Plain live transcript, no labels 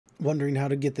Wondering how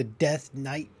to get the Death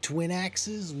Knight twin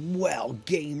axes? Well,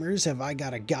 gamers, have I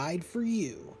got a guide for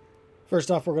you. First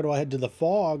off, we're going to head to the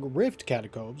Fog Rift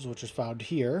Catacombs, which is found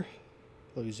here.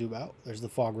 Let me zoom out. There's the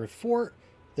Fog Rift Fort.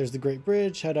 There's the Great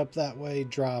Bridge. Head up that way,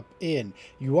 drop in.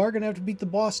 You are going to have to beat the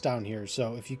boss down here,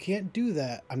 so if you can't do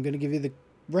that, I'm going to give you the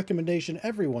recommendation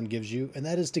everyone gives you, and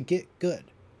that is to get good.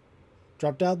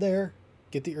 Drop down there,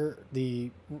 get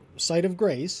the Site of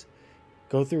Grace.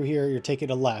 Go through here. You're taking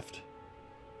a left.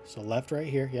 So left right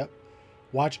here. Yep.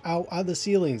 Watch out on the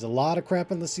ceilings. A lot of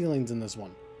crap on the ceilings in this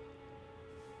one.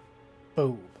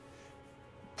 Boom.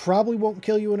 Probably won't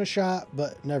kill you in a shot,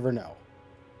 but never know.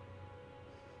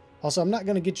 Also, I'm not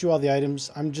going to get you all the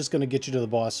items. I'm just going to get you to the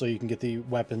boss so you can get the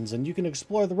weapons, and you can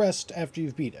explore the rest after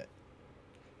you've beat it.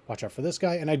 Watch out for this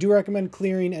guy. And I do recommend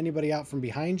clearing anybody out from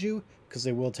behind you, because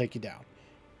they will take you down.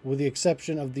 With the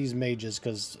exception of these mages,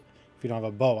 because if you don't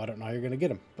have a bow, I don't know how you're going to get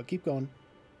them. But keep going.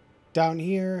 Down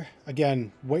here,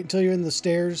 again, wait until you're in the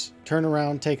stairs, turn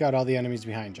around, take out all the enemies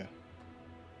behind you.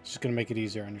 It's just going to make it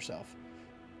easier on yourself.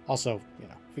 Also, you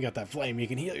know, if you got that flame, you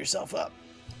can heal yourself up.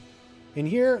 In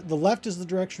here, the left is the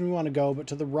direction we want to go, but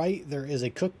to the right, there is a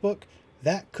cookbook.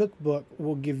 That cookbook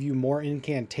will give you more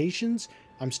incantations.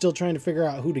 I'm still trying to figure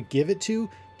out who to give it to.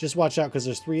 Just watch out, because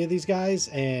there's 3 of these guys,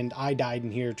 and I died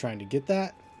in here trying to get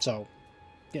that. So,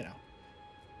 you know,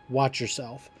 watch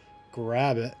yourself.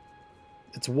 Grab it.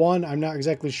 It's one, I'm not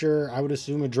exactly sure. I would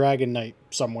assume a Dragon Knight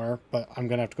somewhere, but I'm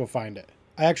going to have to go find it.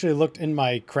 I actually looked in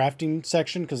my crafting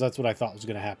section because that's what I thought was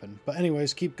going to happen. But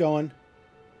anyways, keep going.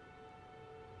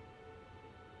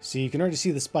 See, you can already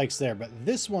see the spikes there, but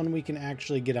this one we can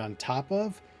actually get on top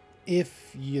of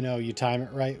if, you know, you time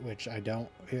it right, which I don't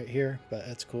here, but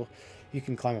that's cool. You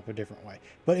can climb up a different way.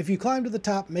 But if you climb to the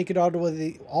top, make it all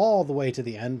the way to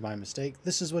the end, my mistake,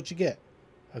 this is what you get.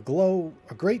 A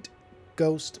great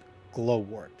ghost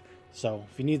glowwort. So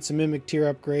if you need some mimic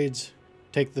tier upgrades,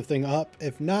 take the thing up.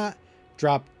 If not,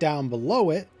 drop down below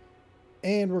it,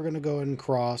 and we're going to go ahead and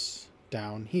cross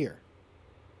down here.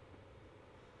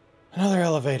 Another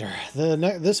elevator.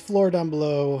 This floor down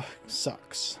below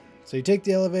sucks. So you take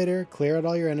the elevator, clear out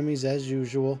all your enemies as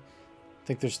usual. I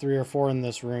think there's 3 or 4 in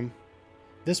this room.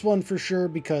 This one for sure,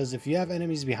 because if you have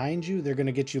enemies behind you, they're going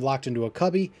to get you locked into a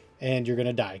cubby and you're going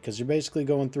to die, because you're basically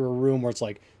going through a room where it's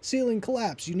like, ceiling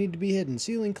collapse, you need to be hidden.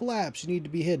 Ceiling collapse, you need to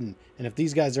be hidden. And if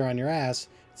these guys are on your ass,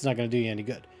 it's not going to do you any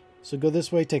good. So go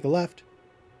this way, take a left.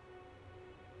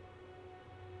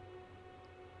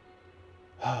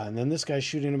 And then this guy's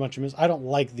shooting a bunch of missiles. I don't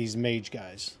like these mage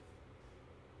guys.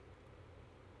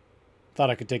 Thought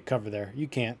I could take cover there. You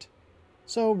can't.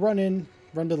 So run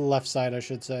to the left side, I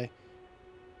should say.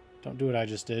 Don't do what I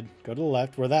just did. Go to the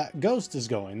left where that ghost is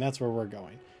going. That's where we're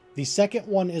going. The second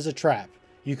one is a trap.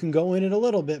 You can go in it a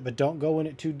little bit, but don't go in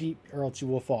it too deep or else you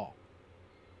will fall.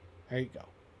 There you go.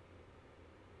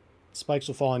 Spikes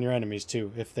will fall on your enemies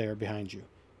too if they are behind you.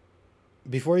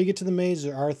 Before you get to the maze,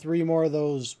 there are 3 more of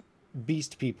those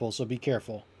beast people, so be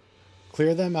careful.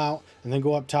 Clear them out and then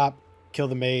go up top, kill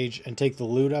the mage, and take the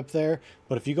loot up there.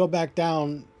 But if you go back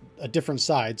down a different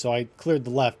side, so I cleared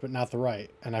the left but not the right,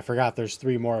 and I forgot there's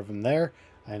 3 more of them there.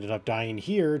 I ended up dying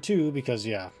here too because,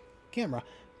 yeah, camera.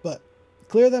 But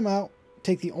clear them out,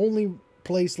 take the only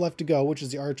place left to go, which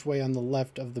is the archway on the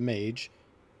left of the mage.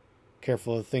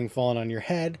 Careful of the thing falling on your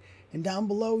head. And down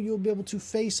below, you'll be able to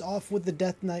face off with the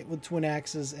Death Knight with twin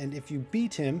axes. And if you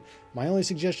beat him, my only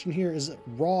suggestion here is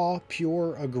raw,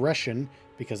 pure aggression,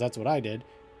 because that's what I did.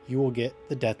 You will get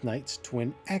the Death Knight's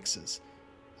twin axes.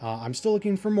 I'm still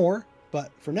looking for more,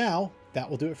 but for now, that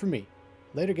will do it for me.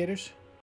 Later, Gators.